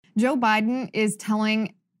Joe Biden is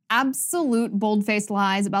telling absolute bold-faced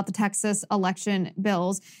lies about the Texas election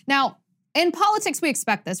bills. Now, in politics, we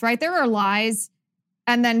expect this, right? There are lies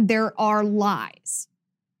and then there are lies.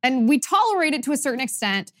 And we tolerate it to a certain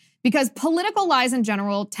extent because political lies in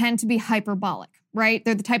general tend to be hyperbolic, right?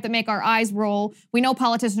 They're the type that make our eyes roll. We know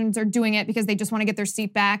politicians are doing it because they just want to get their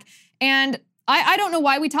seat back. And I don't know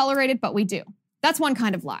why we tolerate it, but we do. That's one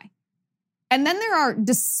kind of lie. And then there are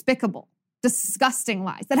despicable, disgusting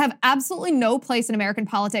lies that have absolutely no place in American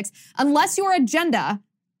politics unless your agenda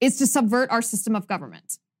is to subvert our system of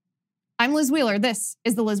government. I'm Liz Wheeler. This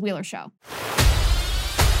is The Liz Wheeler Show.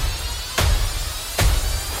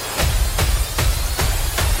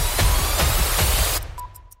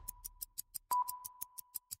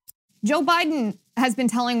 Joe Biden has been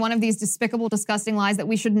telling one of these despicable, disgusting lies that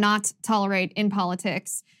we should not tolerate in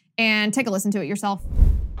politics. And take a listen to it yourself.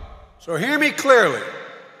 So hear me clearly.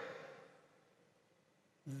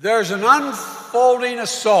 There's an unfolding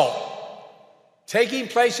assault taking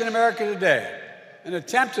place in America today, an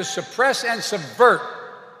attempt to suppress and subvert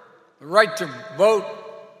the right to vote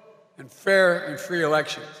and fair and free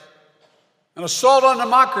elections. An assault on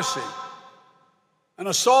democracy, an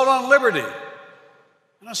assault on liberty,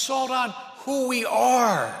 an assault on who we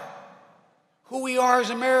are as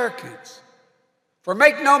Americans. For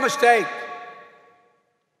make no mistake,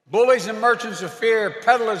 bullies and merchants of fear,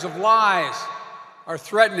 peddlers of lies, are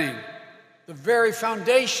threatening the very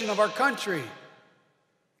foundation of our country.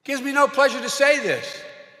 It gives me no pleasure to say this.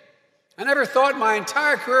 I never thought in my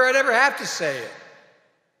entire career I'd ever have to say it.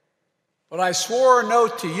 But I swore an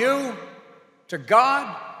oath to you, to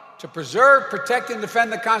God, to preserve, protect, and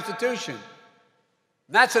defend the Constitution.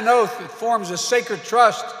 And that's an oath that forms a sacred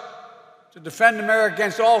trust to defend America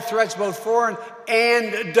against all threats, both foreign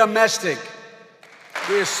and domestic.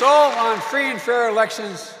 The assault on free and fair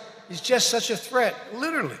elections is just such a threat,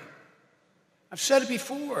 literally. I've said it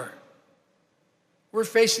before. We're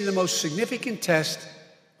facing the most significant test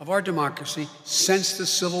of our democracy since the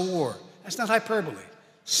Civil War. That's not hyperbole.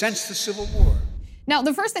 Since the Civil War. Now,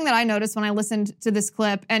 the first thing that I noticed when I listened to this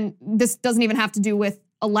clip, and this doesn't even have to do with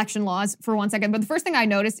election laws for 1 second, but the first thing I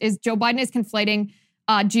noticed is Joe Biden is conflating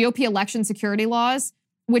GOP election security laws,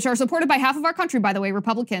 which are supported by half of our country, by the way,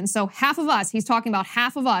 Republicans. So half of us, he's talking about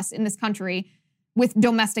half of us in this country with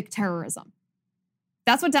domestic terrorism.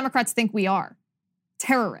 That's what Democrats think we are.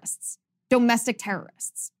 Terrorists, domestic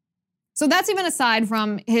terrorists. So that's even aside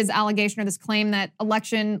from his allegation or this claim that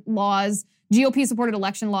election laws, GOP-supported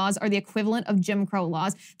election laws are the equivalent of Jim Crow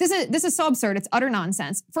laws. This is so absurd. It's utter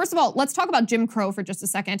nonsense. First of all, let's talk about Jim Crow for just a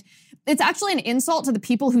second. It's actually an insult to the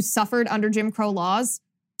people who suffered under Jim Crow laws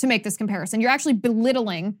to make this comparison. You're actually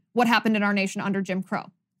belittling what happened in our nation under Jim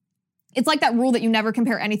Crow. It's like that rule that you never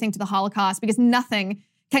compare anything to the Holocaust because nothing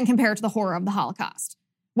can compare to the horror of the Holocaust.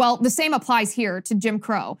 Well, the same applies here to Jim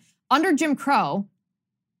Crow. Under Jim Crow,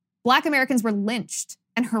 Black Americans were lynched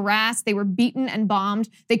and harassed. They were beaten and bombed.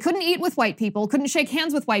 They couldn't eat with white people, couldn't shake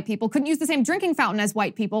hands with white people, couldn't use the same drinking fountain as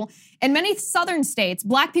white people. In many southern states,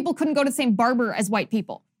 Black people couldn't go to the same barber as white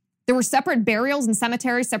people. There were separate burials and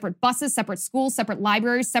cemeteries, separate buses, separate schools, separate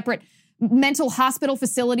libraries, separate mental hospital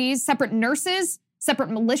facilities, separate nurses, separate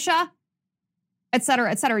militia, et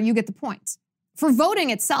cetera, et cetera. You get the point. For voting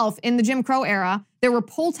itself in the Jim Crow era, there were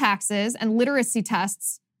poll taxes and literacy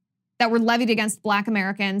tests that were levied against Black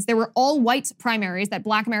Americans. There were all-white primaries that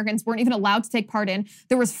Black Americans weren't even allowed to take part in.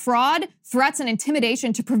 There was fraud, threats, and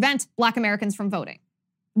intimidation to prevent Black Americans from voting.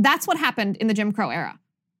 That's what happened in the Jim Crow era.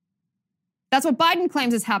 That's what Biden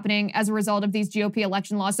claims is happening as a result of these GOP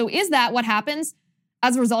election laws. So is that what happens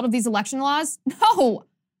as a result of these election laws? No,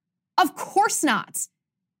 of course not.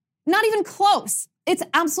 Not even close. It's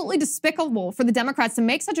absolutely despicable for the Democrats to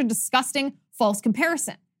make such a disgusting false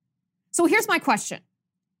comparison. So here's my question.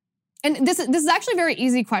 And this is actually a very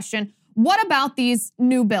easy question. What about these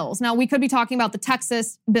new bills? Now, we could be talking about the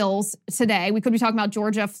Texas bills today. We could be talking about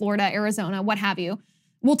Georgia, Florida, Arizona, what have you.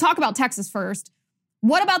 We'll talk about Texas first.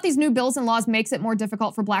 What about these new bills and laws makes it more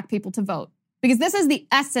difficult for Black people to vote? Because this is the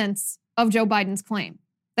essence of Joe Biden's claim,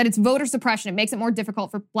 that it's voter suppression. It makes it more difficult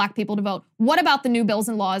for Black people to vote. What about the new bills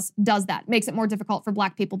and laws does that? Makes it more difficult for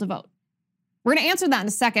Black people to vote? We're going to answer that in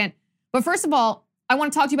a second. But first of all, I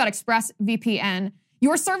want to talk to you about ExpressVPN.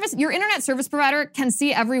 Your internet service provider can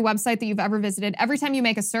see every website that you've ever visited. Every time you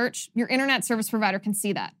make a search, your internet service provider can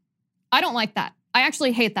see that. I don't like that. I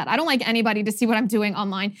actually hate that. I don't like anybody to see what I'm doing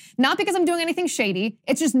online. Not because I'm doing anything shady.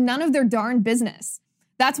 It's just none of their darn business.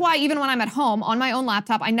 That's why even when I'm at home on my own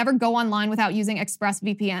laptop, I never go online without using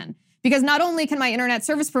ExpressVPN. Because not only can my internet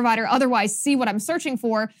service provider otherwise see what I'm searching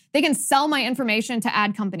for, they can sell my information to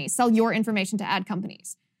ad companies, sell your information to ad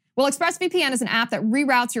companies. Well, ExpressVPN is an app that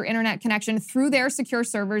reroutes your internet connection through their secure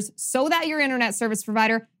servers so that your internet service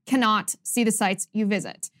provider cannot see the sites you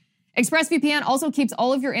visit. ExpressVPN also keeps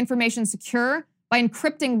all of your information secure by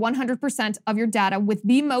encrypting 100% of your data with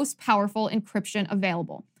the most powerful encryption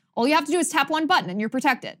available. All you have to do is tap one button and you're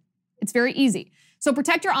protected. It's very easy. So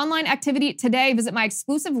protect your online activity today. Visit my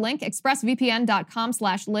exclusive link,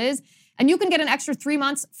 expressvpn.com/Liz, and you can get an extra 3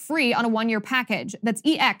 months free on a 1-year package. That's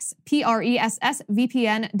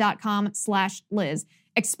expressvpn.com/Liz.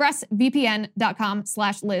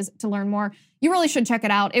 expressvpn.com/Liz to learn more. You really should check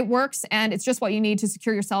it out. It works, and it's just what you need to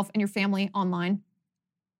secure yourself and your family online.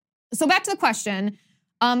 So back to the question,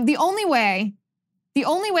 the only way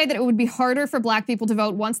that it would be harder for Black people to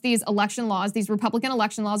vote once these election laws, these Republican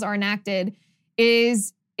election laws are enacted,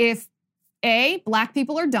 is if A, Black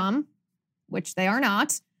people are dumb, which they are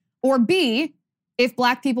not, or B, if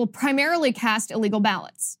Black people primarily cast illegal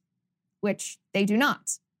ballots, which they do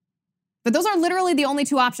not. But those are literally the only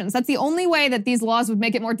two options. That's the only way that these laws would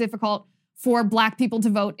make it more difficult for Black people to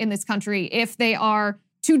vote in this country, if they are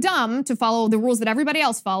too dumb to follow the rules that everybody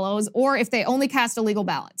else follows, or if they only cast illegal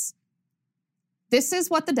ballots. This is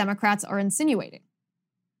what the Democrats are insinuating.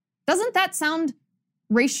 Doesn't that sound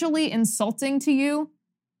racially insulting to you?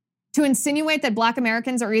 To insinuate that Black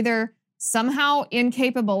Americans are either somehow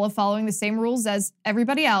incapable of following the same rules as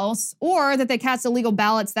everybody else, or that they cast illegal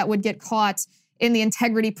ballots that would get caught in the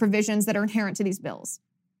integrity provisions that are inherent to these bills.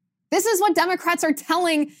 This is what Democrats are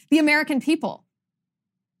telling the American people.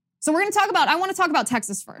 So I want to talk about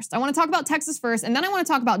Texas first. And then I want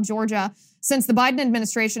to talk about Georgia, since the Biden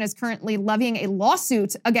administration is currently levying a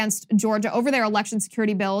lawsuit against Georgia over their election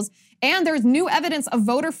security bills. And there's new evidence of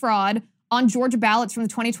voter fraud on Georgia ballots from the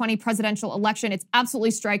 2020 presidential election. It's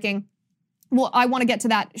absolutely striking. Well, I want to get to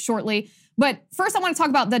that shortly. But first, I want to talk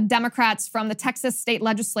about the Democrats from the Texas state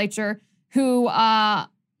legislature who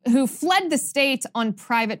fled the state on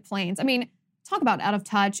private planes. I mean, talk about out of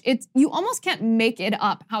touch. You almost can't make it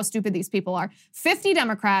up how stupid these people are. 50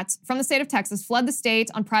 Democrats from the state of Texas fled the state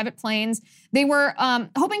on private planes. They were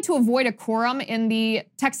hoping to avoid a quorum in the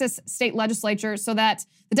Texas state legislature so that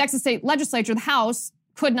the Texas state legislature, the House,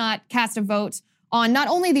 could not cast a vote on not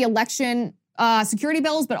only the election security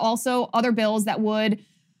bills, but also other bills that would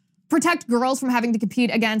protect girls from having to compete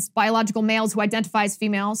against biological males who identify as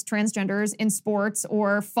females, transgenders, in sports,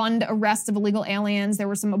 or fund arrests of illegal aliens. There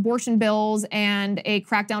were some abortion bills and a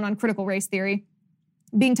crackdown on critical race theory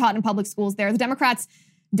being taught in public schools there. The Democrats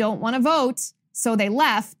don't want to vote, so they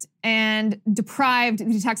left and deprived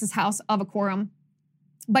the Texas House of a quorum.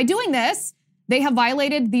 By doing this, they have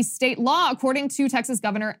violated the state law, according to Texas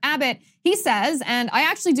Governor Abbott. He says, and I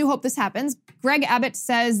actually do hope this happens, Greg Abbott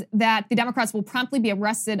says that the Democrats will promptly be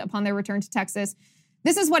arrested upon their return to Texas.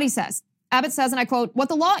 This is what he says. Abbott says, and I quote, "What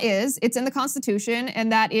the law is, it's in the Constitution, and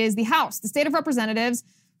that is the House, the state of representatives,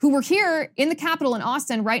 who were here in the Capitol in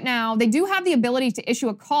Austin right now. They do have the ability to issue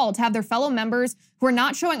a call to have their fellow members who are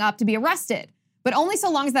not showing up to be arrested, but only so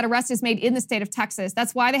long as that arrest is made in the state of Texas.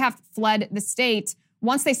 That's why they have fled the state.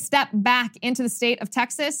 Once they step back into the state of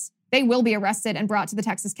Texas, they will be arrested and brought to the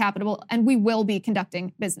Texas Capitol, and we will be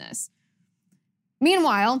conducting business."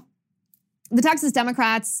 Meanwhile, the Texas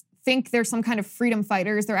Democrats think they're some kind of freedom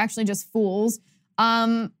fighters. They're actually just fools.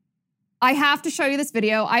 I have to show you this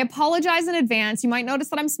video. I apologize in advance. You might notice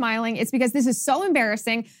that I'm smiling. It's because this is so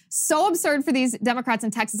embarrassing, so absurd for these Democrats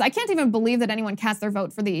in Texas. I can't even believe that anyone cast their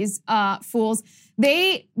vote for these fools.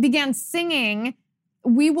 They began singing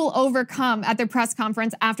 "We Will Overcome" at their press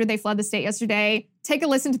conference after they fled the state yesterday. Take a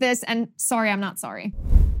listen to this, and sorry, I'm not sorry.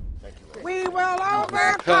 We will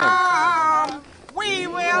overcome. We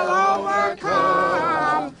will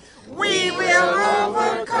overcome. We will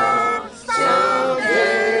overcome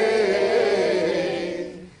someday.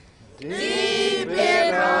 Deep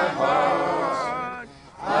in our heart,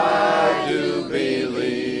 I do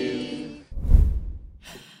believe.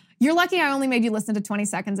 You're lucky I only made you listen to 20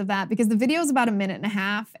 seconds of that, because the video is about a minute and a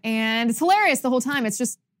half, and it's hilarious the whole time. It's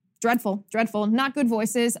just dreadful, dreadful. Not good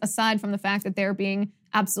voices, aside from the fact that they're being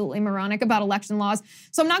absolutely moronic about election laws.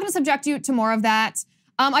 So I'm not going to subject you to more of that.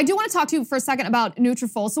 I do want to talk to you for a second about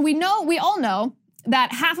Nutrafol. So we all know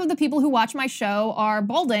that half of the people who watch my show are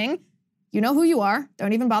balding. You know who you are.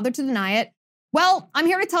 Don't even bother to deny it. Well, I'm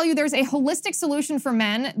here to tell you there's a holistic solution for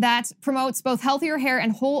men that promotes both healthier hair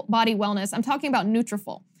and whole body wellness. I'm talking about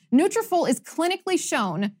Nutrafol. Nutrafol is clinically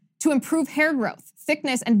shown to improve hair growth,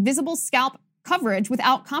 thickness, and visible scalp coverage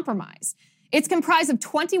without compromise. It's comprised of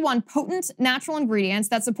 21 potent natural ingredients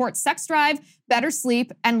that support sex drive, better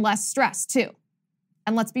sleep, and less stress, too.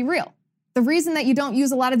 And let's be real. The reason that you don't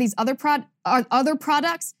use a lot of these other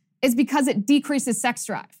products is because it decreases sex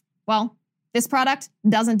drive. Well, This product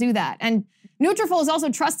doesn't do that. And Nutrafol is also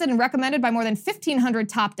trusted and recommended by more than 1,500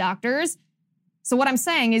 top doctors. So what I'm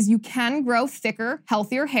saying is you can grow thicker,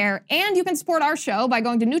 healthier hair, and you can support our show by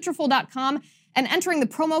going to Nutrafol.com and entering the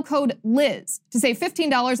promo code Liz to save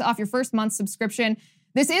 $15 off your first month's subscription.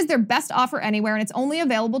 This is their best offer anywhere, and it's only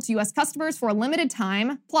available to U.S. customers for a limited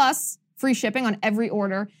time, plus free shipping on every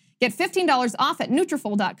order. Get $15 off at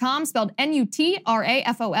Nutrafol.com, spelled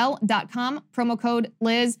Nutrafol.com, promo code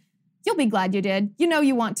Liz. You'll be glad you did. You know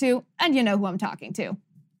you want to, and you know who I'm talking to.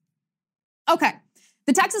 Okay,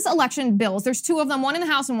 the Texas election bills, there's two of them, one in the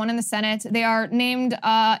House and one in the Senate. They are named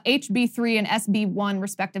HB3 and SB1,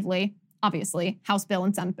 respectively. Obviously, House bill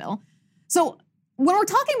and Senate bill. So when we're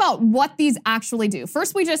talking about what these actually do,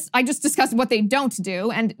 first I just discussed what they don't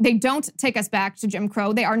do, and they don't take us back to Jim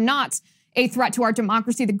Crow. They are not a threat to our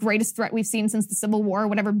democracy, the greatest threat we've seen since the Civil War,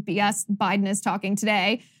 whatever BS Biden is talking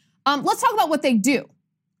today. Let's talk about what they do.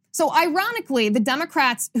 So ironically, the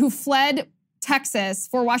Democrats who fled Texas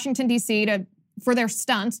for Washington, D.C. for their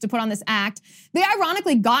stunt to put on this act, they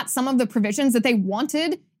ironically got some of the provisions that they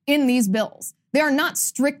wanted in these bills. They are not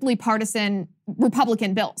strictly partisan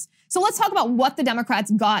Republican bills. So let's talk about what the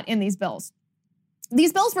Democrats got in these bills.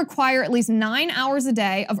 These bills require at least 9 hours a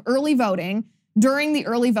day of early voting during the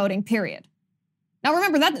early voting period. Now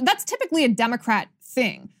remember, that's typically a Democrat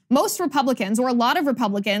thing. Most Republicans, or a lot of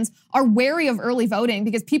Republicans, are wary of early voting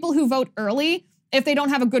because people who vote early, if they don't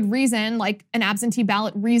have a good reason, like an absentee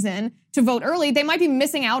ballot reason to vote early, they might be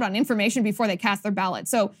missing out on information before they cast their ballot.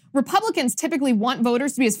 So Republicans typically want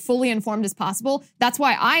voters to be as fully informed as possible. That's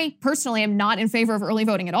why I personally am not in favor of early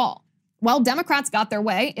voting at all. Well, Democrats got their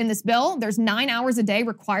way in this bill. There's 9 hours a day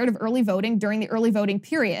required of early voting during the early voting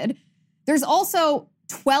period. There's also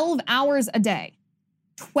 12 hours a day.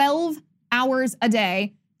 12 hours a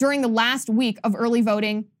day during the last week of early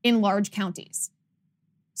voting in large counties.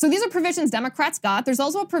 So these are provisions Democrats got. There's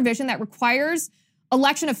also a provision that requires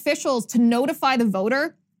election officials to notify the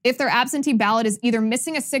voter if their absentee ballot is either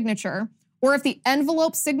missing a signature or if the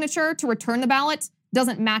envelope signature to return the ballot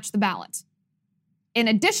doesn't match the ballot. In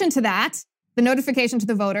addition to that, the notification to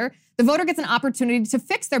the voter gets an opportunity to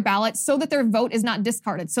fix their ballot so that their vote is not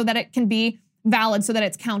discarded, so that it can be valid, so that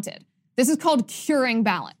it's counted. This is called curing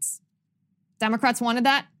ballots. Democrats wanted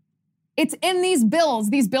that. It's in these bills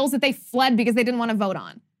that they fled because they didn't want to vote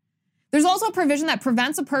on. There's also a provision that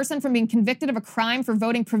prevents a person from being convicted of a crime for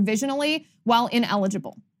voting provisionally while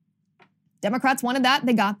ineligible. Democrats wanted that,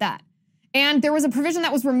 they got that. And there was a provision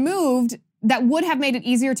that was removed that would have made it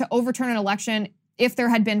easier to overturn an election if there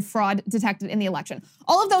had been fraud detected in the election.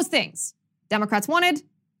 All of those things, Democrats wanted,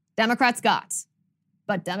 Democrats got.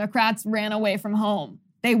 But Democrats ran away from home.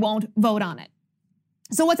 They won't vote on it.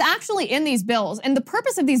 So what's actually in these bills, and the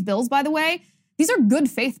purpose of these bills, by the way, these are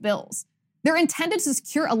good faith bills. They're intended to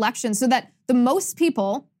secure elections so that the most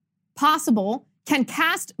people possible can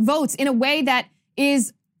cast votes in a way that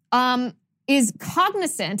is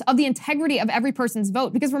cognizant of the integrity of every person's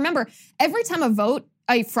vote. Because remember, every time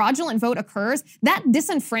a fraudulent vote occurs, that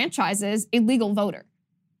disenfranchises a legal voter.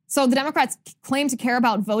 So the Democrats claim to care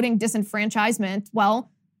about voting disenfranchisement.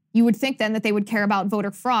 Well, you would think then that they would care about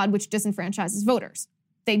voter fraud, which disenfranchises voters.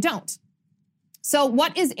 They don't. So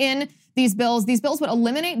what is in these bills? These bills would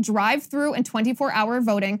eliminate drive-through and 24-hour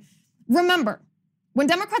voting. Remember, when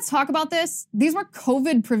Democrats talk about this, these were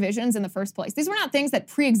COVID provisions in the first place. These were not things that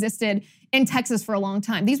pre-existed in Texas for a long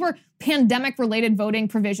time. These were pandemic-related voting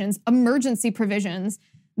provisions, emergency provisions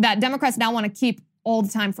that Democrats now want to keep all the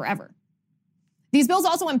time forever. These bills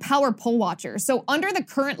also empower poll watchers. So under the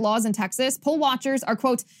current laws in Texas, poll watchers are,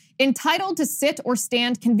 quote, entitled to sit or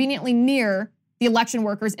stand conveniently near the election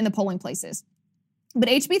workers in the polling places. But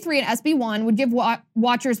HB3 and SB1 would give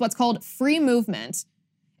watchers what's called free movement,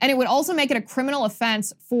 and it would also make it a criminal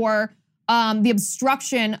offense for the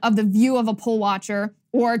obstruction of the view of a poll watcher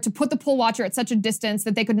or to put the poll watcher at such a distance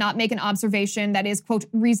that they could not make an observation that is, quote,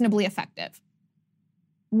 reasonably effective.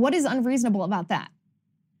 What is unreasonable about that?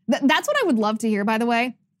 That's what I would love to hear, by the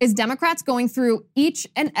way, is Democrats going through each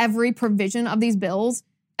and every provision of these bills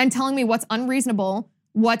and telling me what's unreasonable,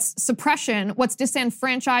 what's suppression, what's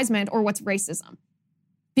disenfranchisement, or what's racism.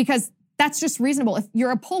 Because that's just reasonable. If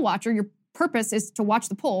you're a poll watcher, your purpose is to watch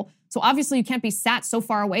the poll. So obviously you can't be sat so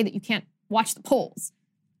far away that you can't watch the polls.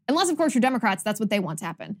 Unless, of course, you're Democrats, that's what they want to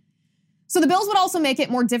happen. So the bills would also make it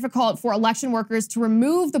more difficult for election workers to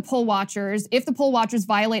remove the poll watchers if the poll watchers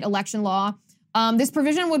violate election law. This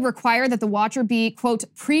provision would require that the watcher be, quote,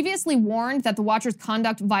 previously warned that the watcher's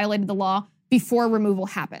conduct violated the law before removal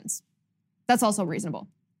happens. That's also reasonable.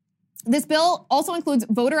 This bill also includes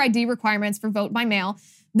voter ID requirements for vote by mail.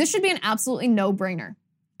 This should be an absolutely no-brainer.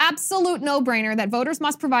 absolute no-brainer that voters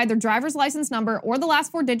must provide their driver's license number or the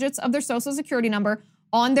last 4 digits of their social security number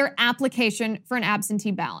on their application for an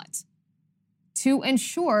absentee ballot to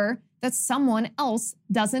ensure that someone else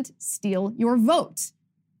doesn't steal your vote.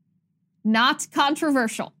 Not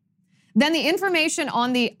controversial. Then the information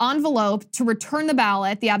on the envelope to return the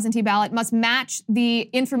ballot, the absentee ballot, must match the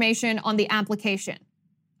information on the application.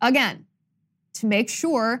 Again, to make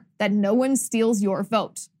sure that no one steals your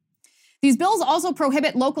vote. These bills also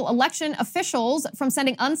prohibit local election officials from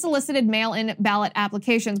sending unsolicited mail-in ballot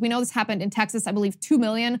applications. We know this happened in Texas. I believe 2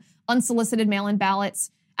 million unsolicited mail-in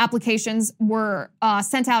ballots applications were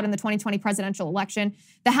sent out in the 2020 presidential election.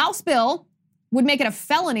 The House bill would make it a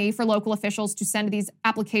felony for local officials to send these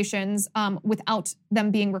applications without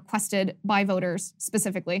them being requested by voters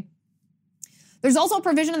specifically. There's also a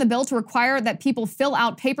provision in the bill to require that people fill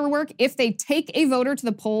out paperwork if they take a voter to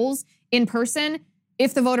the polls in person,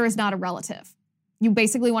 if the voter is not a relative. You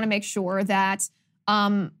basically want to make sure that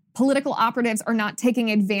political operatives are not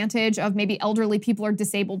taking advantage of maybe elderly people or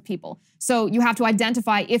disabled people. So you have to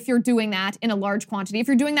identify if you're doing that in a large quantity. If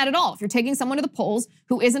you're doing that at all, if you're taking someone to the polls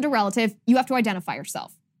who isn't a relative, you have to identify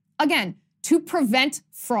yourself. Again, to prevent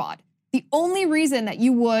fraud. The only reason that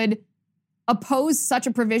you would oppose such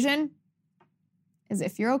a provision is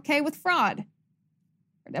if you're okay with fraud.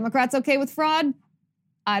 Are Democrats okay with fraud?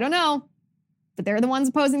 I don't know. But they're the ones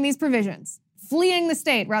opposing these provisions, fleeing the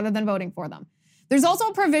state rather than voting for them. There's also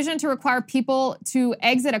a provision to require people to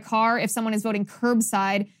exit a car if someone is voting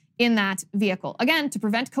curbside in that vehicle. Again, to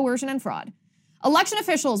prevent coercion and fraud. Election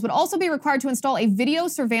officials would also be required to install a video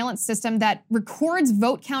surveillance system that records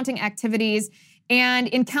vote counting activities. And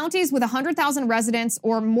in counties with 100,000 residents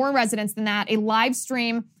or more residents than that, a live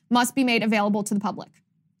stream must be made available to the public.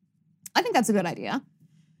 I think that's a good idea.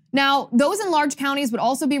 Now, those in large counties would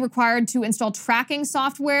also be required to install tracking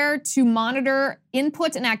software to monitor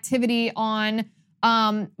input and activity on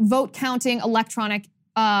vote counting electronic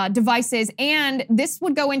devices. And this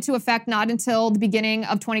would go into effect not until the beginning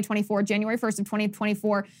of 2024, January 1st of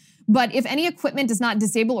 2024. But if any equipment does not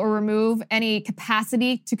disable or remove any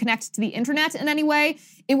capacity to connect to the internet in any way,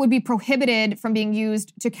 it would be prohibited from being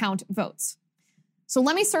used to count votes. So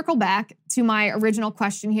let me circle back to my original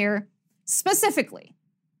question here. Specifically,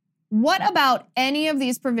 what about any of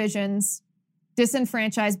these provisions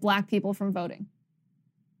disenfranchise Black people from voting?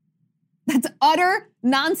 That's utter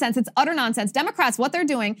nonsense. It's utter nonsense. Democrats, what they're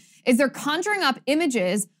doing is they're conjuring up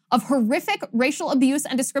images of horrific racial abuse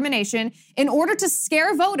and discrimination in order to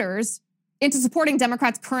scare voters into supporting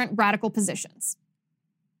Democrats' current radical positions.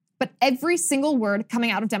 But every single word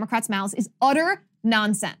coming out of Democrats' mouths is utter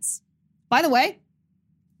nonsense. By the way,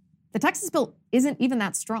 the Texas bill isn't even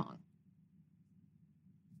that strong.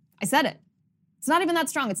 I said it. It's not even that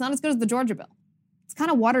strong. It's not as good as the Georgia bill. It's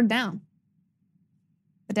kind of watered down.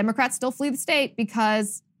 The Democrats still flee the state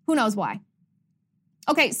because who knows why.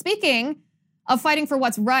 Okay, speaking of fighting for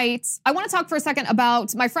what's right, I want to talk for a second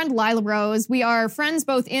about my friend Lila Rose. We are friends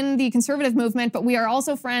both in the conservative movement, but we are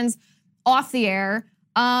also friends off the air.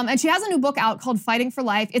 And she has a new book out called Fighting for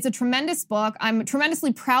Life. It's a tremendous book. I'm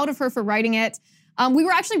tremendously proud of her for writing it. We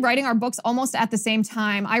were actually writing our books almost at the same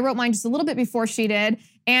time. I wrote mine just a little bit before she did,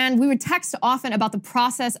 and we would text often about the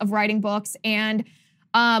process of writing books. And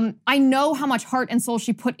I know how much heart and soul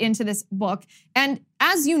she put into this book. And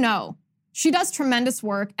as you know, she does tremendous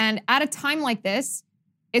work. And at a time like this,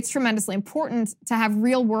 it's tremendously important to have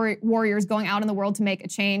real warriors going out in the world to make a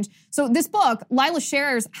change. So this book, Lila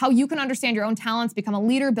shares how you can understand your own talents, become a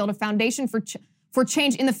leader, build a foundation for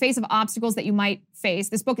change in the face of obstacles that you might face.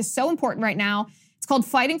 This book is so important right now. It's called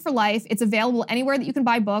Fighting for Life. It's available anywhere that you can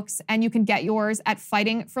buy books, and you can get yours at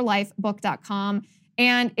fightingforlifebook.com.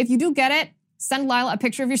 And if you do get it, send Lila a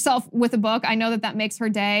picture of yourself with a book. I know that that makes her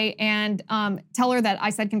day, and tell her that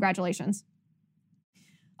I said congratulations.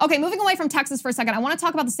 Okay, moving away from Texas for a second, I want to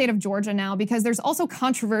talk about the state of Georgia now, because there's also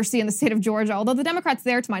controversy in the state of Georgia, although the Democrats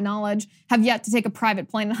there, to my knowledge, have yet to take a private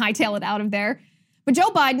plane and hightail it out of there. But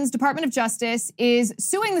Joe Biden's Department of Justice is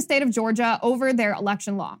suing the state of Georgia over their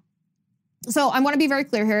election law. So I want to be very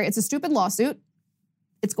clear here. It's a stupid lawsuit.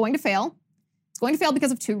 It's going to fail. It's going to fail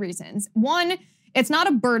because of two reasons. One, it's not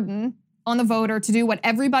a burden on the voter to do what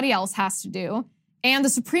everybody else has to do. And the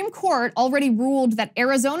Supreme Court already ruled that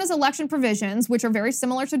Arizona's election provisions, which are very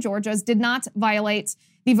similar to Georgia's, did not violate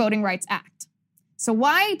the Voting Rights Act. So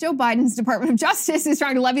why Joe Biden's Department of Justice is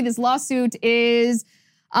trying to levy this lawsuit is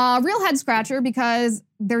a real head scratcher, because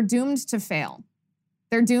they're doomed to fail.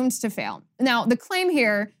 They're doomed to fail. Now, the claim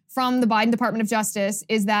here from the Biden Department of Justice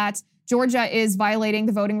is that Georgia is violating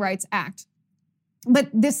the Voting Rights Act. But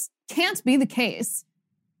this can't be the case.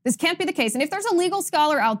 This can't be the case. And if there's a legal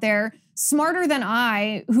scholar out there smarter than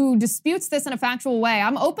I who disputes this in a factual way,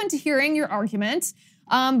 I'm open to hearing your argument.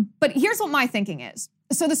 But here's what my thinking is.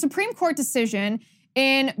 So the Supreme Court decision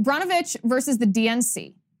in Brnovich versus the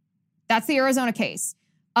DNC, that's the Arizona case.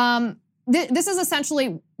 This is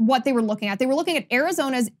essentially what they were looking at. They were looking at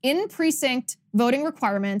Arizona's in-precinct voting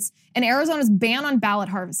requirements and Arizona's ban on ballot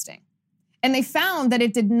harvesting. And they found that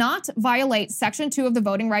it did not violate Section 2 of the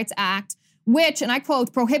Voting Rights Act, which, and I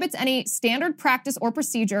quote, prohibits any standard practice or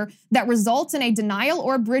procedure that results in a denial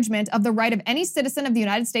or abridgment of the right of any citizen of the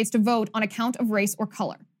United States to vote on account of race or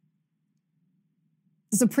color.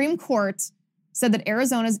 The Supreme Court said that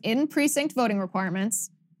Arizona's in-precinct voting requirements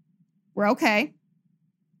were okay,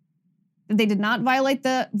 that they did not violate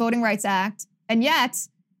the Voting Rights Act, and yet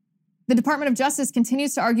the Department of Justice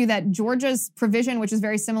continues to argue that Georgia's provision, which is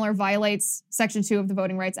very similar, violates Section 2 of the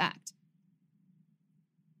Voting Rights Act.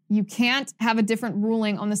 You can't have a different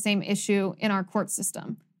ruling on the same issue in our court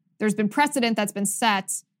system. There's been precedent that's been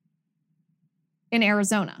set in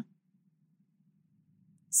Arizona.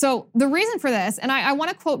 So the reason for this, and I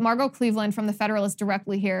want to quote Margot Cleveland from the Federalist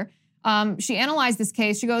directly here. She analyzed this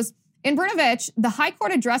case. She goes, in Brnovich, the High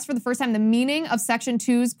Court addressed for the first time the meaning of Section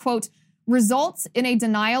 2's, quote, results in a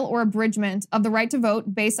denial or abridgment of the right to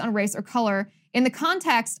vote based on race or color in the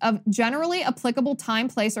context of generally applicable time,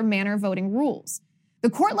 place, or manner voting rules. The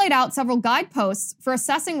court laid out several guideposts for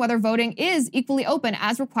assessing whether voting is equally open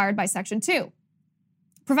as required by Section 2.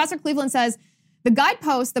 Professor Cleveland says, the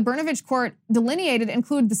guideposts the Brnovich court delineated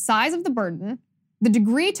include the size of the burden, the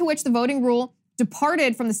degree to which the voting rule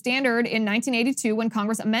departed from the standard in 1982 when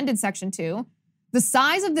Congress amended Section 2, the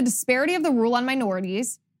size of the disparity of the rule on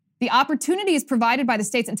minorities, the opportunities provided by the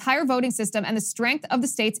state's entire voting system, and the strength of the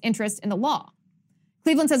state's interest in the law.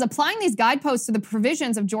 Cleveland says applying these guideposts to the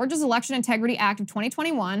provisions of Georgia's Election Integrity Act of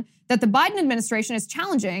 2021 that the Biden administration is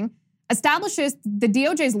challenging establishes the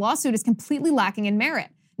DOJ's lawsuit is completely lacking in merit.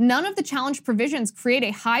 None of the challenged provisions create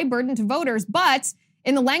a high burden to voters, but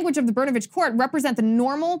in the language of the Brnovich court, represent the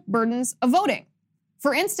normal burdens of voting.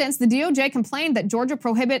 For instance, the DOJ complained that Georgia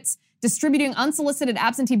prohibits distributing unsolicited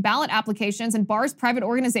absentee ballot applications and bars private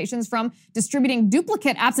organizations from distributing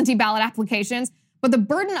duplicate absentee ballot applications, but the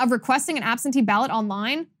burden of requesting an absentee ballot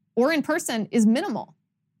online or in person is minimal.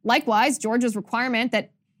 Likewise, Georgia's requirement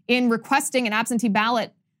that in requesting an absentee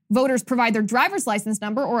ballot, voters provide their driver's license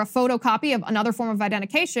number or a photocopy of another form of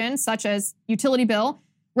identification, such as utility bill,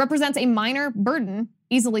 represents a minor burden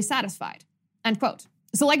easily satisfied, end quote.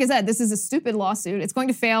 So like I said, this is a stupid lawsuit. It's going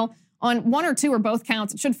to fail on one or two or both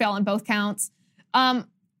counts. It should fail on both counts.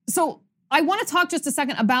 So I want to talk just a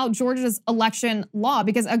second about Georgia's election law,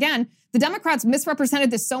 because again, the Democrats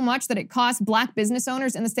misrepresented this so much that it cost Black business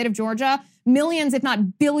owners in the state of Georgia millions, if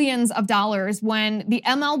not billions of dollars when the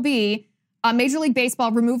MLB, Major League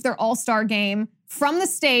Baseball, removed their All-Star game from the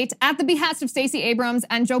state at the behest of Stacey Abrams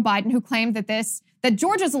and Joe Biden, who claimed that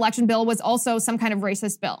Georgia's election bill was also some kind of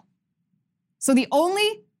racist bill. So the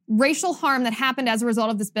only racial harm that happened as a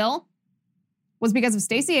result of this bill was because of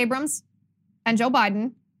Stacey Abrams and Joe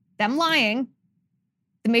Biden, them lying,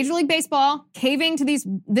 the Major League Baseball caving to this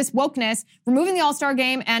wokeness, removing the All-Star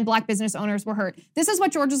game, and Black business owners were hurt. This is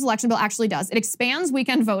what Georgia's election bill actually does. It expands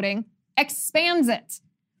weekend voting, expands it.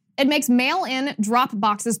 It makes mail-in drop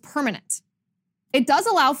boxes permanent. It does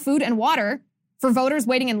allow food and water for voters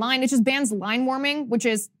waiting in line. It just bans line warming, which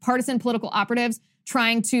is partisan political operatives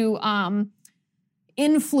trying to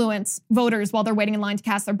influence voters while they're waiting in line to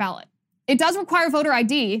cast their ballot. It does require voter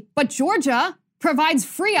ID, but Georgia provides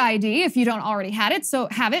free ID if you don't already have it, so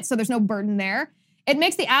there's no burden there. It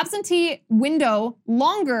makes the absentee window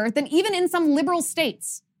longer than even in some liberal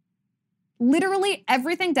states. Literally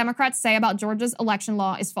everything Democrats say about Georgia's election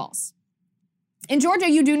law is false. In Georgia,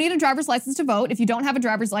 you do need a driver's license to vote. If you don't have a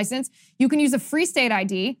driver's license, you can use a free state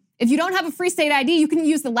ID. If you don't have a free state ID, you can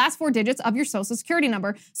use the last 4 digits of your social security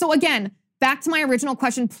number. So again, back to my original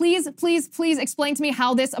question, please, please, please explain to me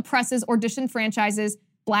how this oppresses or disenfranchises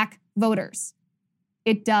Black voters.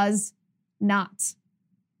 It does not.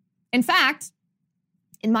 In fact,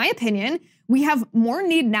 in my opinion, we have more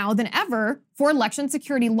need now than ever for election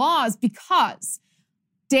security laws because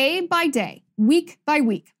day by day, week by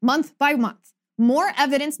week, month by month, more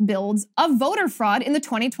evidence builds of voter fraud in the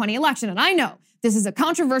 2020 election. And I know this is a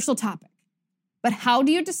controversial topic, but how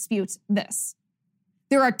do you dispute this?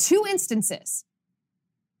 There are 2 instances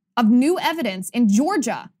of new evidence in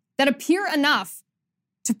Georgia that appear enough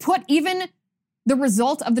to put even the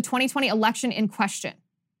result of the 2020 election in question.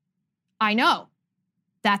 I know,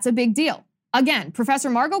 that's a big deal. Again, Professor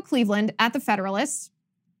Margot Cleveland at the Federalist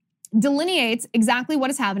delineates exactly what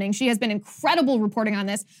is happening. She has been incredible reporting on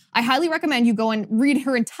this. I highly recommend you go and read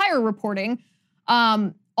her entire reporting.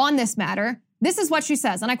 on this matter. This is what she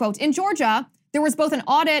says, and I quote, "In Georgia, there was both an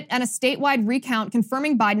audit and a statewide recount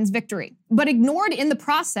confirming Biden's victory. But ignored in the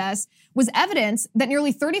process was evidence that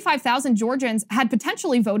nearly 35,000 Georgians had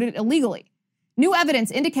potentially voted illegally. New evidence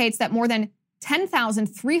indicates that more than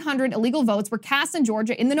 10,300 illegal votes were cast in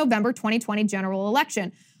Georgia in the November 2020 general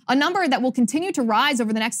election, a number that will continue to rise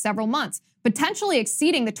over the next several months, potentially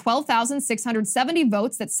exceeding the 12,670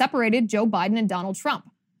 votes that separated Joe Biden and Donald Trump.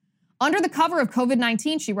 Under the cover of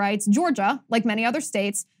COVID-19, she writes, Georgia, like many other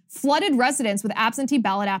states, flooded residents with absentee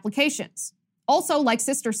ballot applications. Also, like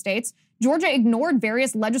sister states, Georgia ignored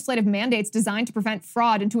various legislative mandates designed to prevent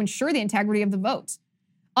fraud and to ensure the integrity of the vote.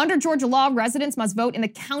 Under Georgia law, residents must vote in the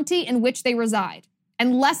county in which they reside,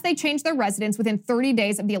 unless they change their residence within 30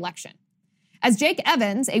 days of the election. As Jake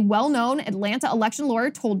Evans, a well-known Atlanta election lawyer,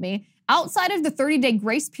 told me, outside of the 30-day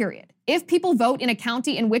grace period, if people vote in a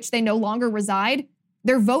county in which they no longer reside,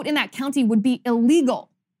 their vote in that county would be illegal.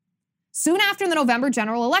 Soon after the November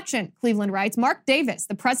general election, Cleveland writes, Mark Davis,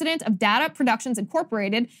 the president of Data Productions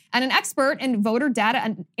Incorporated and an expert in voter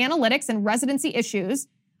data analytics and residency issues,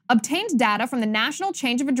 obtained data from the National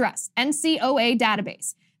Change of Address, NCOA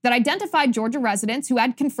database, that identified Georgia residents who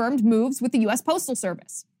had confirmed moves with the U.S. Postal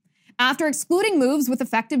Service. After excluding moves with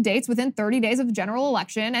effective dates within 30 days of the general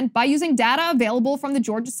election, and by using data available from the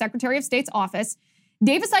Georgia Secretary of State's office,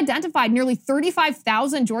 Davis identified nearly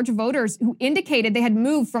 35,000 Georgia voters who indicated they had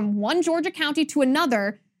moved from one Georgia county to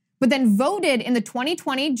another, but then voted in the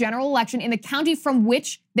 2020 general election in the county from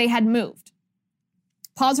which they had moved.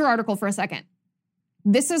 Pause her article for a second.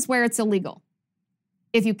 This is where it's illegal.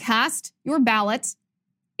 If you cast your ballot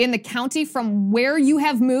in the county from where you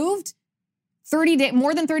have moved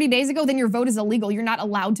more than 30 days ago, then your vote is illegal. You're not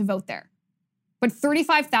allowed to vote there. But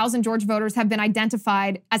 35,000 Georgia voters have been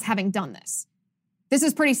identified as having done this. This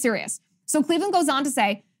is pretty serious. So Cleveland goes on to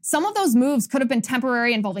say, some of those moves could have been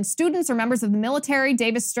temporary, involving students or members of the military,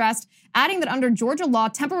 Davis stressed, adding that under Georgia law,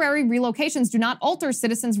 temporary relocations do not alter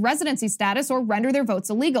citizens' residency status or render their votes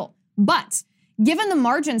illegal. But given the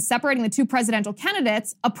margins separating the two presidential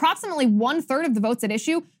candidates, approximately 1/3 of the votes at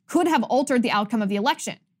issue could have altered the outcome of the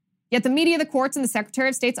election. Yet the media, the courts, and the Secretary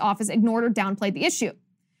of State's office ignored or downplayed the issue.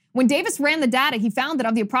 When Davis ran the data, he found that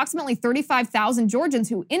of the approximately 35,000 Georgians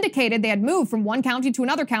who indicated they had moved from one county to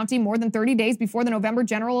another county more than 30 days before the November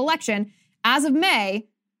general election, as of May,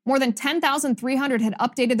 more than 10,300 had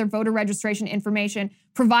updated their voter registration information,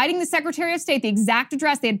 providing the Secretary of State the exact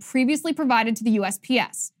address they had previously provided to the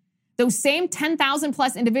USPS. Those same 10,000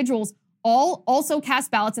 plus individuals all also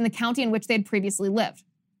cast ballots in the county in which they had previously lived.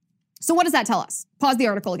 So what does that tell us? Pause the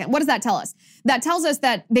article again. What does that tell us? That tells us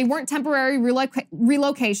that they weren't temporary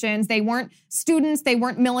relocations, they weren't students, they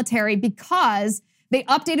weren't military, because they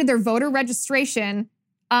updated their voter registration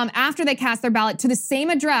after they cast their ballot to the same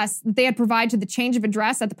address that they had provided to the change of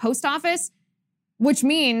address at the post office, which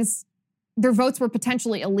means their votes were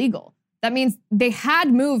potentially illegal. That means they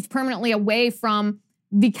had moved permanently away from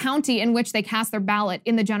the county in which they cast their ballot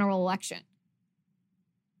in the general election.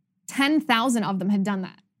 10,000 of them had done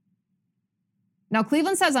that. Now,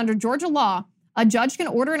 Cleveland says under Georgia law, a judge can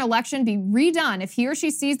order an election be redone if he or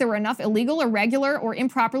she sees there were enough illegal, irregular, or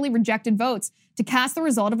improperly rejected votes to cast the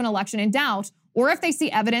result of an election in doubt, or if they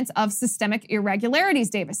see evidence of systemic irregularities,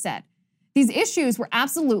 Davis said. These issues were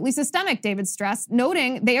absolutely systemic, David stressed,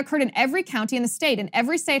 noting they occurred in every county in the state, in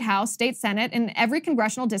every state house, state senate, and in every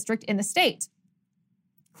congressional district in the state.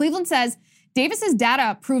 Cleveland says Davis's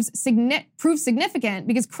data proves significant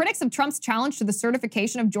because critics of Trump's challenge to the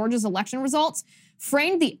certification of Georgia's election results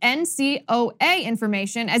framed the NCOA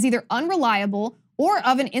information as either unreliable or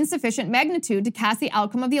of an insufficient magnitude to cast the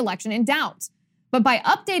outcome of the election in doubt. But by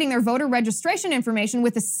updating their voter registration information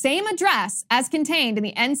with the same address as contained in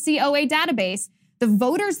the NCOA database, the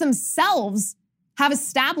voters themselves have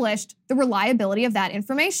established the reliability of that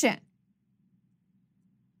information.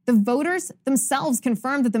 The voters themselves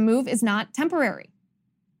confirmed that the move is not temporary.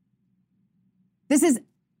 This is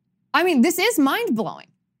mind-blowing.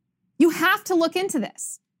 You have to look into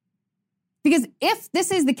this. Because if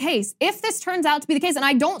this is the case, if this turns out to be the case, and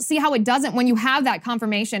I don't see how it doesn't when you have that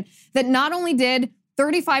confirmation that not only did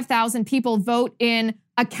 35,000 people vote in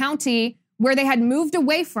a county where they had moved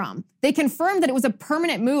away from, they confirmed that it was a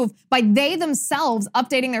permanent move by they themselves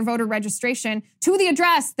updating their voter registration to the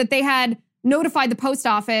address that they had notified the post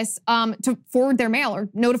office to forward their mail or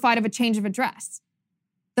notified of a change of address.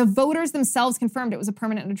 The voters themselves confirmed it was a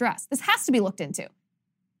permanent address. This has to be looked into.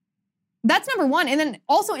 That's number one. And then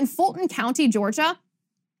also in Fulton County, Georgia,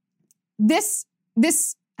 this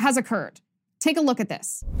has occurred. Take a look at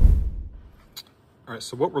this. All right,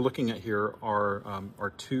 so what we're looking at here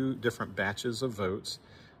are two different batches of votes.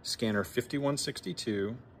 scanner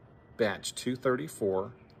 5162, batch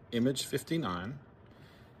 234, image 59,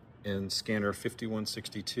 and scanner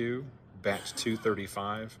 5162, batch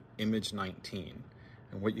 235, image 19.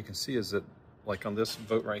 And what you can see is that, like on this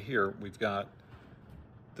vote right here, we've got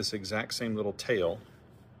this exact same little tail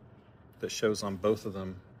that shows on both of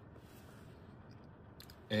them.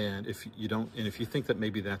 And if you think that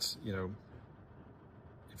maybe that's,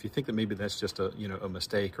 if you think that maybe that's just a, a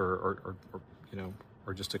mistake or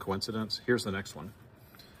just a coincidence, here's the next one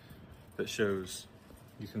that shows,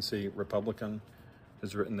 you can see Republican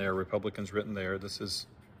is written there, Republican's written there. This is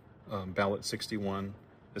ballot 61.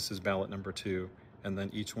 This is ballot number 2. And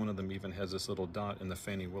then each one of them even has this little dot in the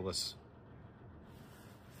Fannie Willis.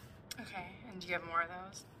 Okay, and do you have more of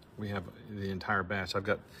those? We have the entire batch.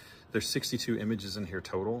 There's 62 images in here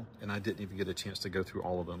total, and I didn't even get a chance to go through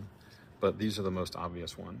all of them. But these are the most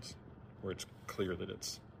obvious ones, where it's clear that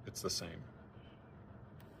it's the same.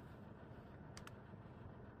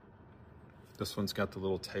 This one's got the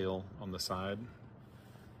little tail on the side.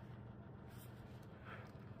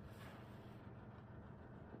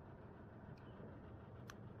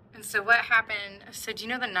 And so what happened? So do you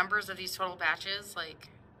know the numbers of these total batches?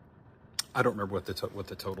 I don't remember what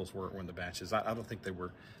the totals were when the batches. I don't think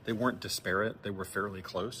they weren't disparate. They were fairly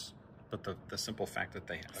close. But the simple fact that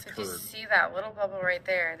they occurred. If you see that little bubble right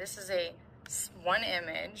there, this is one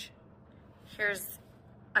image. Here's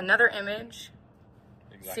another image.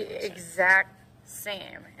 Exact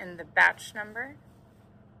same. And the batch number,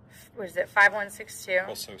 was it 5162?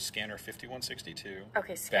 Well, so scanner 5162.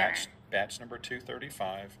 Okay, scanner. Batch number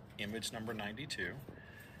 235, image number 92,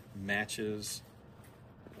 matches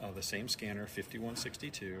the same scanner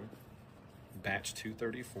 5162, batch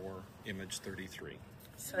 234, image 33.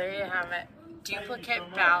 So there you have it.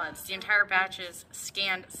 Duplicate ballots. The entire batch is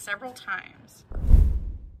scanned several times.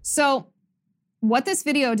 So what this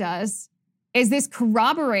video does is this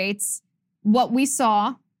corroborates what we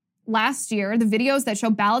saw last year, the videos that show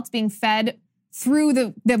ballots being fed through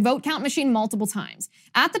the vote count machine multiple times.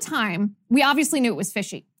 At the time, we obviously knew it was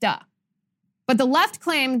fishy, duh. But the left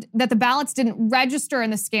claimed that the ballots didn't register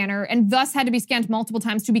in the scanner and thus had to be scanned multiple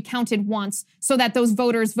times to be counted once so that those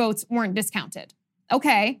voters' votes weren't discounted.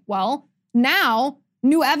 Okay, well, now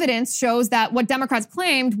new evidence shows that what Democrats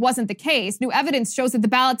claimed wasn't the case. New evidence shows that the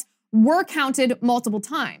ballots were counted multiple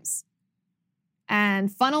times. And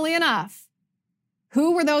funnily enough,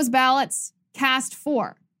 who were those ballots cast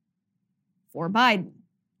for? For Biden,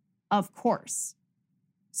 of course.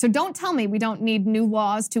 So don't tell me we don't need new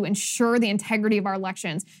laws to ensure the integrity of our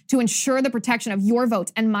elections, to ensure the protection of your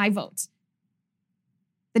vote and my vote.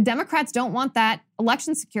 The Democrats don't want that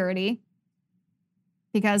election security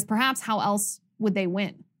because perhaps how else would they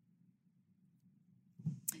win?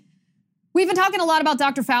 We've been talking a lot about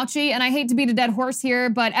Dr. Fauci, and I hate to beat a dead horse here,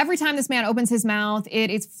 but every time this man opens his mouth, it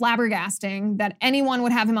is flabbergasting that anyone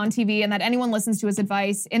would have him on TV and that anyone listens to his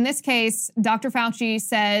advice. In this case, Dr. Fauci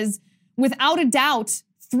says, without a doubt,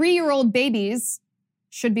 3-year-old babies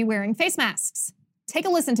should be wearing face masks. Take a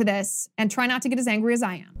listen to this and try not to get as angry as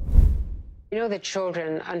I am. You know that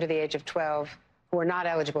children under the age of 12 who are not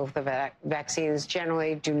eligible for the vaccines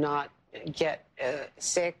generally do not get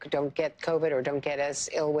sick, don't get COVID, or don't get as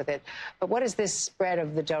ill with it. But what does this spread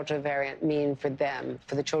of the Delta variant mean for them,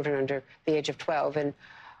 for the children under the age of 12? And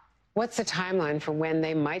what's the timeline for when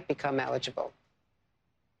they might become eligible?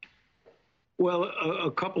 Well,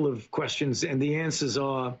 a couple of questions, and the answers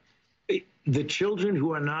are the children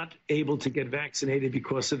who are not able to get vaccinated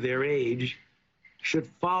because of their age should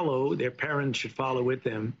follow, their parents should follow with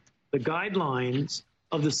them, the guidelines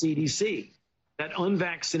of the CDC. That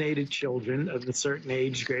unvaccinated children of a certain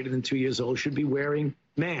age, greater than 2 years old, should be wearing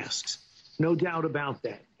masks. No doubt about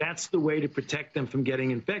that. That's the way to protect them from getting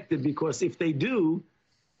infected, because if they do,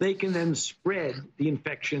 they can then spread the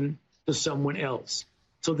infection to someone else.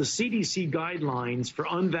 So the CDC guidelines for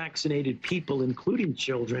unvaccinated people, including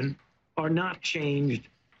children, are not changed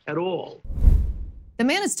at all. The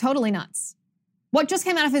man is totally nuts. What just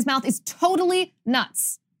came out of his mouth is totally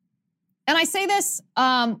nuts. And I say this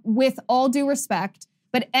with all due respect,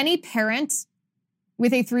 but any parent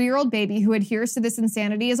with a 3-year-old baby who adheres to this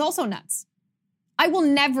insanity is also nuts. I will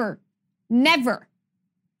never, never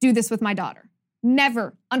do this with my daughter.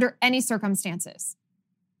 Never, under any circumstances.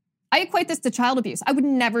 I equate this to child abuse. I would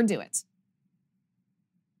never do it.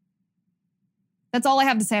 That's all I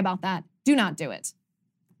have to say about that. Do not do it.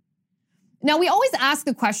 Now, we always ask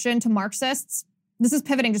the question to Marxists. This is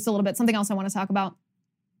pivoting just a little bit, something else I want to talk about.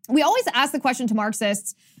 We always ask the question to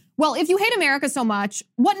Marxists, well, if you hate America so much,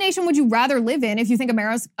 what nation would you rather live in if you think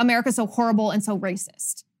America's so horrible and so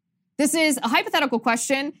racist? This is a hypothetical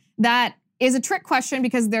question that is a trick question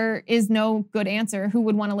because there is no good answer. Who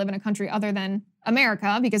would want to live in a country other than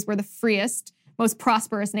America? Because we're the freest, most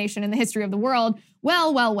prosperous nation in the history of the world.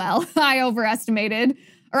 Well, I underestimated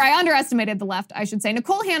the left, I should say.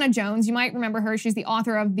 Nicole Hannah-Jones, you might remember her. She's the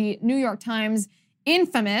author of the New York Times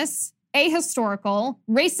infamous, ahistorical,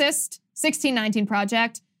 racist 1619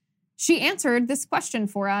 Project. She answered this question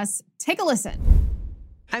for us. Take a listen.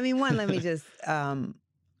 I mean, let me just, I'm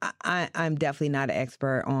definitely not an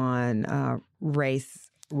expert on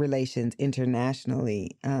race relations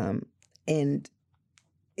internationally. And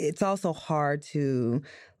it's also hard to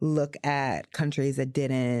look at countries that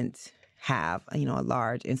didn't have,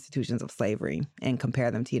 large institutions of slavery and compare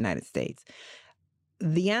them to the United States.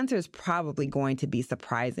 The answer is probably going to be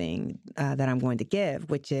surprising that I'm going to give,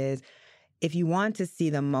 which is if you want to see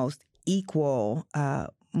the most equal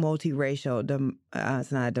multiracial,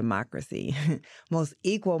 it's not a democracy, most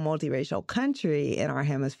equal multiracial country in our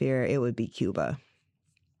hemisphere, it would be Cuba.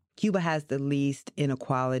 Cuba has the least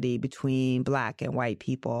inequality between Black and white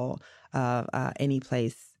people of any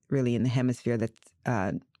place really in the hemisphere that's,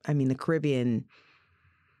 the Caribbean,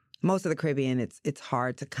 most of the Caribbean, it's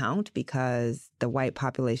hard to count because the white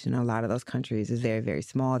population in a lot of those countries is very, very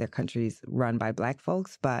small. They're countries run by Black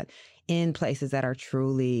folks, but in places that are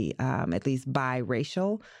truly at least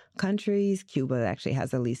biracial countries, Cuba actually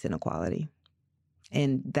has the least inequality.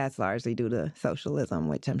 And that's largely due to socialism,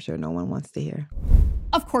 which I'm sure no one wants to hear.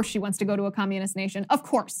 Of course she wants to go to a communist nation. Of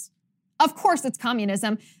course. Of course it's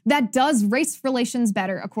communism that does race relations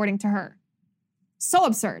better, according to her. So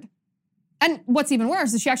absurd. And what's even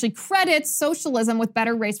worse is she actually credits socialism with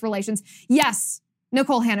better race relations. Yes,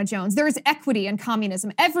 Nicole Hannah-Jones, there is equity in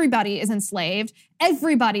communism. Everybody is enslaved,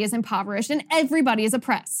 everybody is impoverished, and everybody is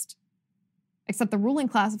oppressed. Except the ruling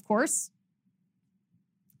class, of course.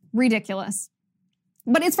 Ridiculous.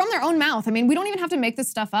 But it's from their own mouth. I mean, we don't even have to make this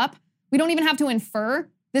stuff up. We don't even have to infer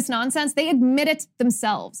this nonsense. They admit it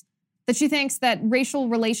themselves, that she thinks that racial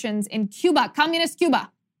relations in Cuba, communist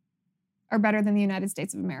Cuba, are better than the United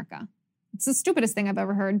States of America. It's the stupidest thing I've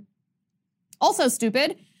ever heard. Also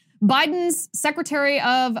stupid, Biden's Secretary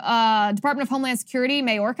of Department of Homeland Security,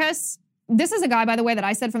 Mayorkas. This is a guy, by the way, that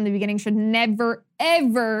I said from the beginning should never,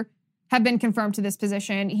 ever have been confirmed to this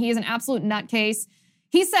position. He is an absolute nutcase.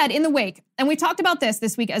 He said in the wake, and we talked about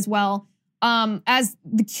this week as well, as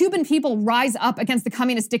the Cuban people rise up against the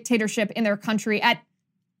communist dictatorship in their country at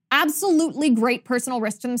absolutely great personal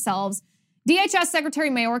risk to themselves, DHS Secretary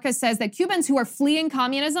Mayorkas says that Cubans who are fleeing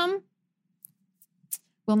communism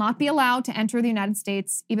will not be allowed to enter the United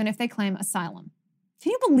States even if they claim asylum.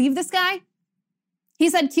 Can you believe this guy? He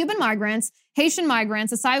said Cuban migrants, Haitian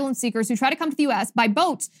migrants, asylum seekers who try to come to the U.S. by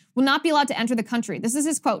boat will not be allowed to enter the country. This is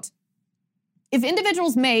his quote. If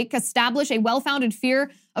individuals establish a well-founded fear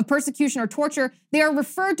of persecution or torture, they are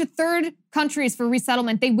referred to third countries for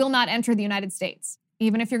resettlement. They will not enter the United States.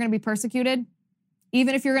 Even if you're going to be persecuted,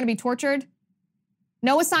 even if you're going to be tortured,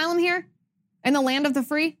 no asylum here in the land of the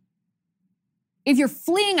free. If you're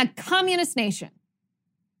fleeing a communist nation,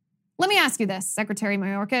 let me ask you this, Secretary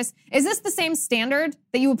Mayorkas, is this the same standard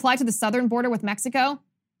that you apply to the southern border with Mexico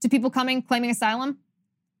to people coming, claiming asylum?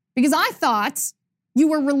 Because I thought you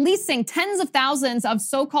were releasing tens of thousands of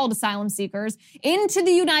so-called asylum seekers into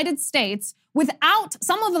the United States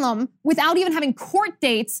some of them without even having court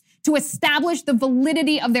dates to establish the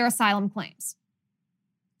validity of their asylum claims.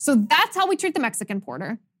 So that's how we treat the Mexican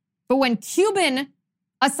border. But when Cuban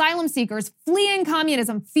asylum seekers fleeing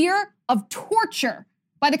communism, fear of torture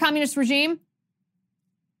by the communist regime,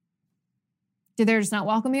 they're just not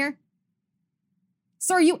welcome here?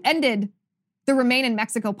 Sir, you ended the Remain in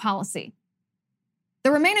Mexico policy. The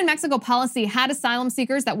Remain in Mexico policy had asylum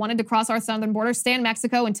seekers that wanted to cross our southern border stay in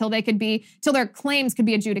Mexico until their claims could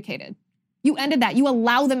be adjudicated. You ended that. You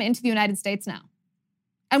allow them into the United States now.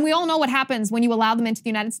 And we all know what happens when you allow them into the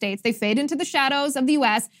United States. They fade into the shadows of the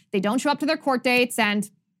U.S. They don't show up to their court dates, and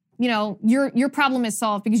your problem is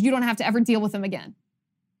solved because you don't have to ever deal with them again.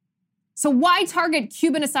 So why target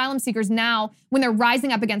Cuban asylum seekers now when they're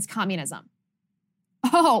rising up against communism?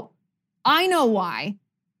 Oh, I know why.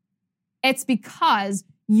 It's because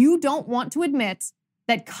you don't want to admit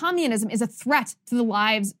that communism is a threat to the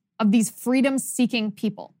lives of these freedom-seeking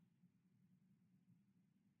people.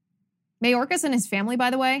 Mayorkas and his family,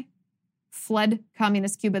 by the way, fled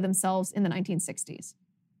communist Cuba themselves in the 1960s.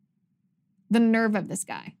 The nerve of this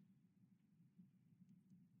guy.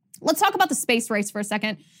 Let's talk about the space race for a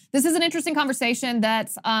second. This is an interesting conversation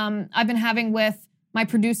that I've been having with my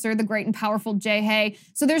producer, the great and powerful Jay Hay.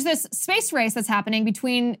 So there's this space race that's happening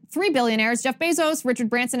between three billionaires, Jeff Bezos, Richard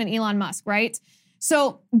Branson, and Elon Musk, right?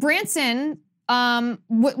 So Branson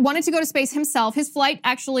wanted to go to space himself. His flight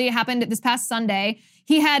actually happened this past Sunday.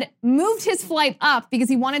 He had moved his flight up because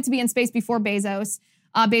he wanted to be in space before Bezos.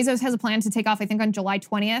 Bezos has a plan to take off, I think, on July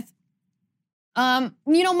 20th.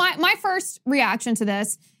 My first reaction to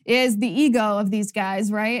this is the ego of these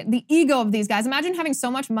guys, right? The ego of these guys. Imagine having so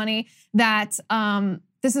much money that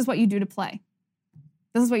this is what you do to play.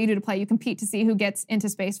 This is what you do to play. You compete to see who gets into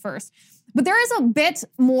space first. But there is a bit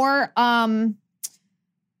more, not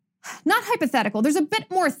hypothetical, there's a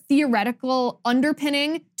bit more theoretical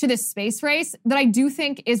underpinning to this space race that I do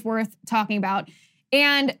think is worth talking about.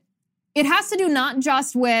 And it has to do not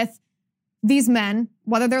just with these men,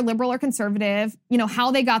 whether they're liberal or conservative,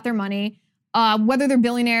 how they got their money, whether they're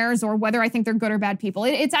billionaires or whether I think they're good or bad people.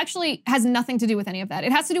 It's actually has nothing to do with any of that.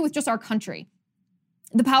 It has to do with just our country.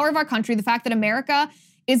 The power of our country, the fact that America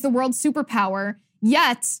is the world's superpower,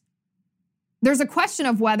 yet there's a question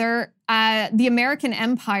of whether the American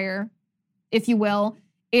empire, if you will,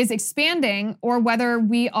 is expanding or whether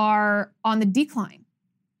we are on the decline.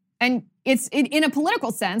 And it's in a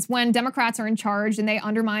political sense, when Democrats are in charge and they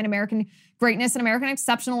undermine American greatness and American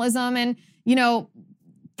exceptionalism and,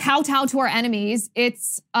 kowtow to our enemies,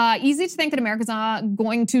 it's easy to think that America's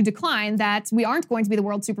going to decline, that we aren't going to be the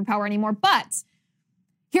world superpower anymore. But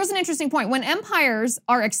here's an interesting point. When empires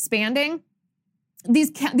are expanding,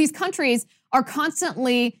 these countries are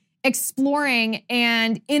constantly exploring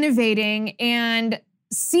and innovating and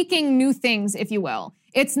seeking new things, if you will.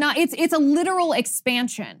 It's a literal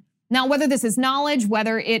expansion. Now, whether this is knowledge,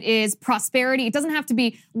 whether it is prosperity, it doesn't have to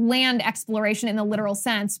be land exploration in the literal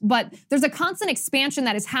sense, but there's a constant expansion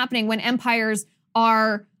that is happening when empires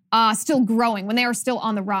are still growing, when they are still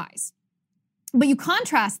on the rise. But you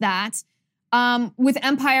contrast that with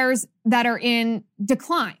empires that are in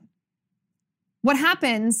decline. What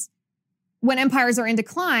happens when empires are in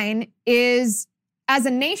decline is, as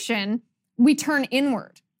a nation, we turn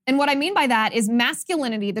inward. And what I mean by that is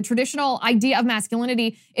masculinity, the traditional idea of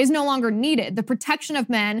masculinity, is no longer needed. The protection of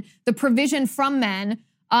men, the provision from men,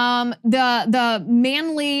 the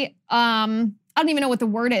manly, I don't even know what the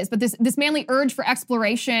word is, but this manly urge for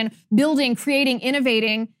exploration, building, creating,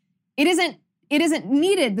 innovating, it isn't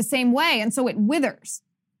needed the same way, and so it withers.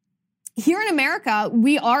 Here in America,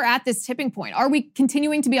 we are at this tipping point. Are we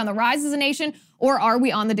continuing to be on the rise as a nation, or are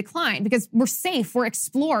we on the decline? Because we're safe, we're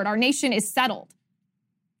explored, our nation is settled.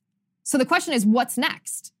 So the question is, what's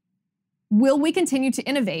next? Will we continue to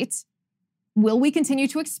innovate? Will we continue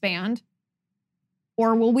to expand?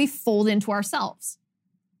 Or will we fold into ourselves?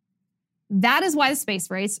 That is why the space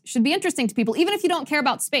race should be interesting to people, even if you don't care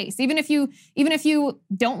about space, even if you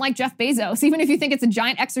don't like Jeff Bezos, even if you think it's a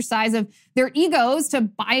giant exercise of their egos to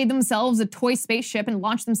buy themselves a toy spaceship and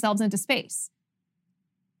launch themselves into space.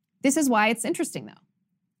 This is why it's interesting, though,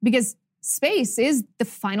 because space is the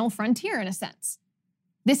final frontier in a sense.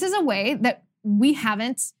 This is a way that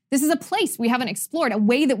this is a place we haven't explored, a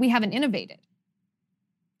way that we haven't innovated.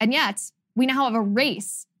 And yet, we now have a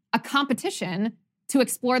race, a competition to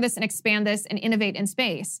explore this and expand this and innovate in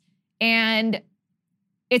space. And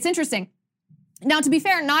it's interesting. Now, to be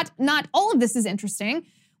fair, not all of this is interesting.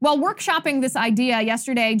 While workshopping this idea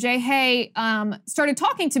yesterday, Jay Hay started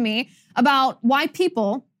talking to me about why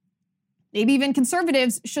people, maybe even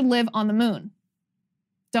conservatives, should live on the moon.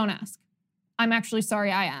 Don't ask. I'm actually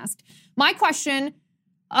sorry I asked. My question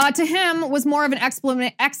to him was more of an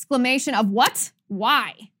exclamation of what?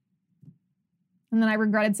 Why? And then I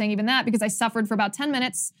regretted saying even that because I suffered for about 10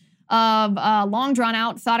 minutes of a long drawn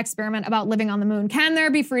out thought experiment about living on the moon. Can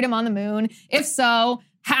there be freedom on the moon? If so,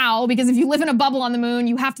 how? Because if you live in a bubble on the moon,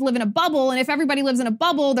 you have to live in a bubble. And if everybody lives in a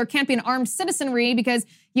bubble, there can't be an armed citizenry because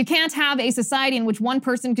you can't have a society in which one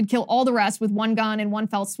person could kill all the rest with one gun in one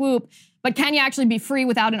fell swoop. But can you actually be free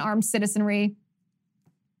without an armed citizenry?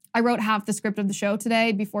 I wrote half the script of the show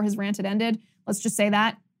today before his rant had ended. Let's just say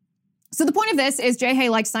that. So the point of this is Jay Hay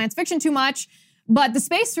likes science fiction too much, but the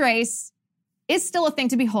space race is still a thing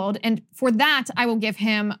to behold. And for that, I will give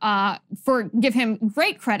him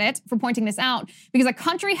great credit for pointing this out, because a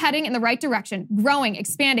country heading in the right direction, growing,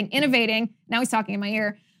 expanding, innovating, now he's talking in my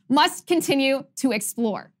ear, must continue to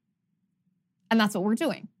explore. And that's what we're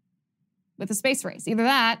doing with the space race. Either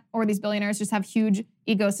that or these billionaires just have huge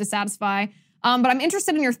egos to satisfy. But I'm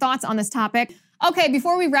interested in your thoughts on this topic. Okay,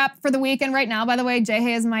 before we wrap for the week, and right now, by the way, Jay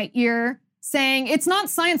Hay is in my ear saying it's not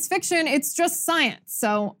science fiction, it's just science.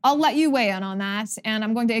 So I'll let you weigh in on that, and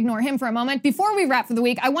I'm going to ignore him for a moment. Before we wrap for the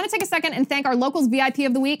week, I want to take a second and thank our locals VIP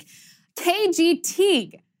of the week, KG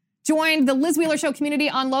Teague. joined the Liz Wheeler Show community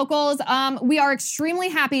on Locals. We are extremely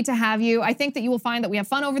happy to have you. I think that you will find that we have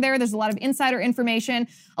fun over there. There's a lot of insider information,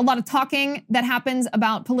 a lot of talking that happens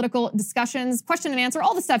about political discussions, question and answer,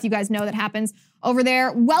 all the stuff you guys know that happens over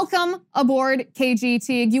there. Welcome aboard, KG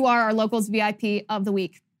Teague. You are our Locals VIP of the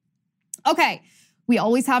week. Okay, we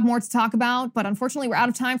always have more to talk about, but unfortunately we're out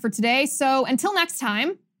of time for today. So until next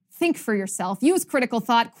time, think for yourself, use critical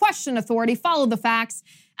thought, question authority, follow the facts,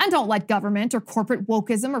 and don't let government or corporate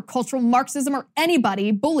wokeism or cultural Marxism or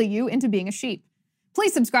anybody bully you into being a sheep.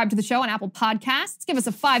 Please subscribe to the show on Apple Podcasts. Give us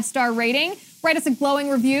a 5-star rating. Write us a glowing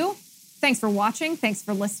review. Thanks for watching. Thanks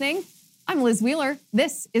for listening. I'm Liz Wheeler.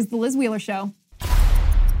 This is The Liz Wheeler Show.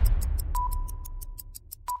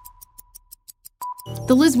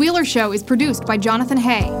 The Liz Wheeler Show is produced by Jonathan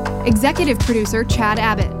Hay, executive producer Chad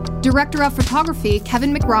Abbott, director of photography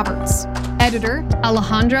Kevin McRoberts, editor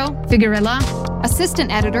Alejandro Figueroa,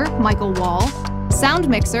 assistant editor Michael Wall, sound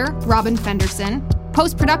mixer Robin Fenderson,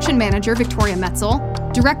 post-production manager Victoria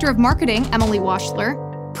Metzel, director of marketing Emily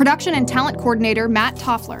Washler, production and talent coordinator Matt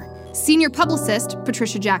Toffler, senior publicist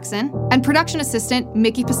Patricia Jackson, and production assistant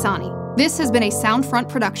Mickey Pisani. This has been a Soundfront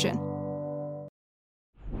production.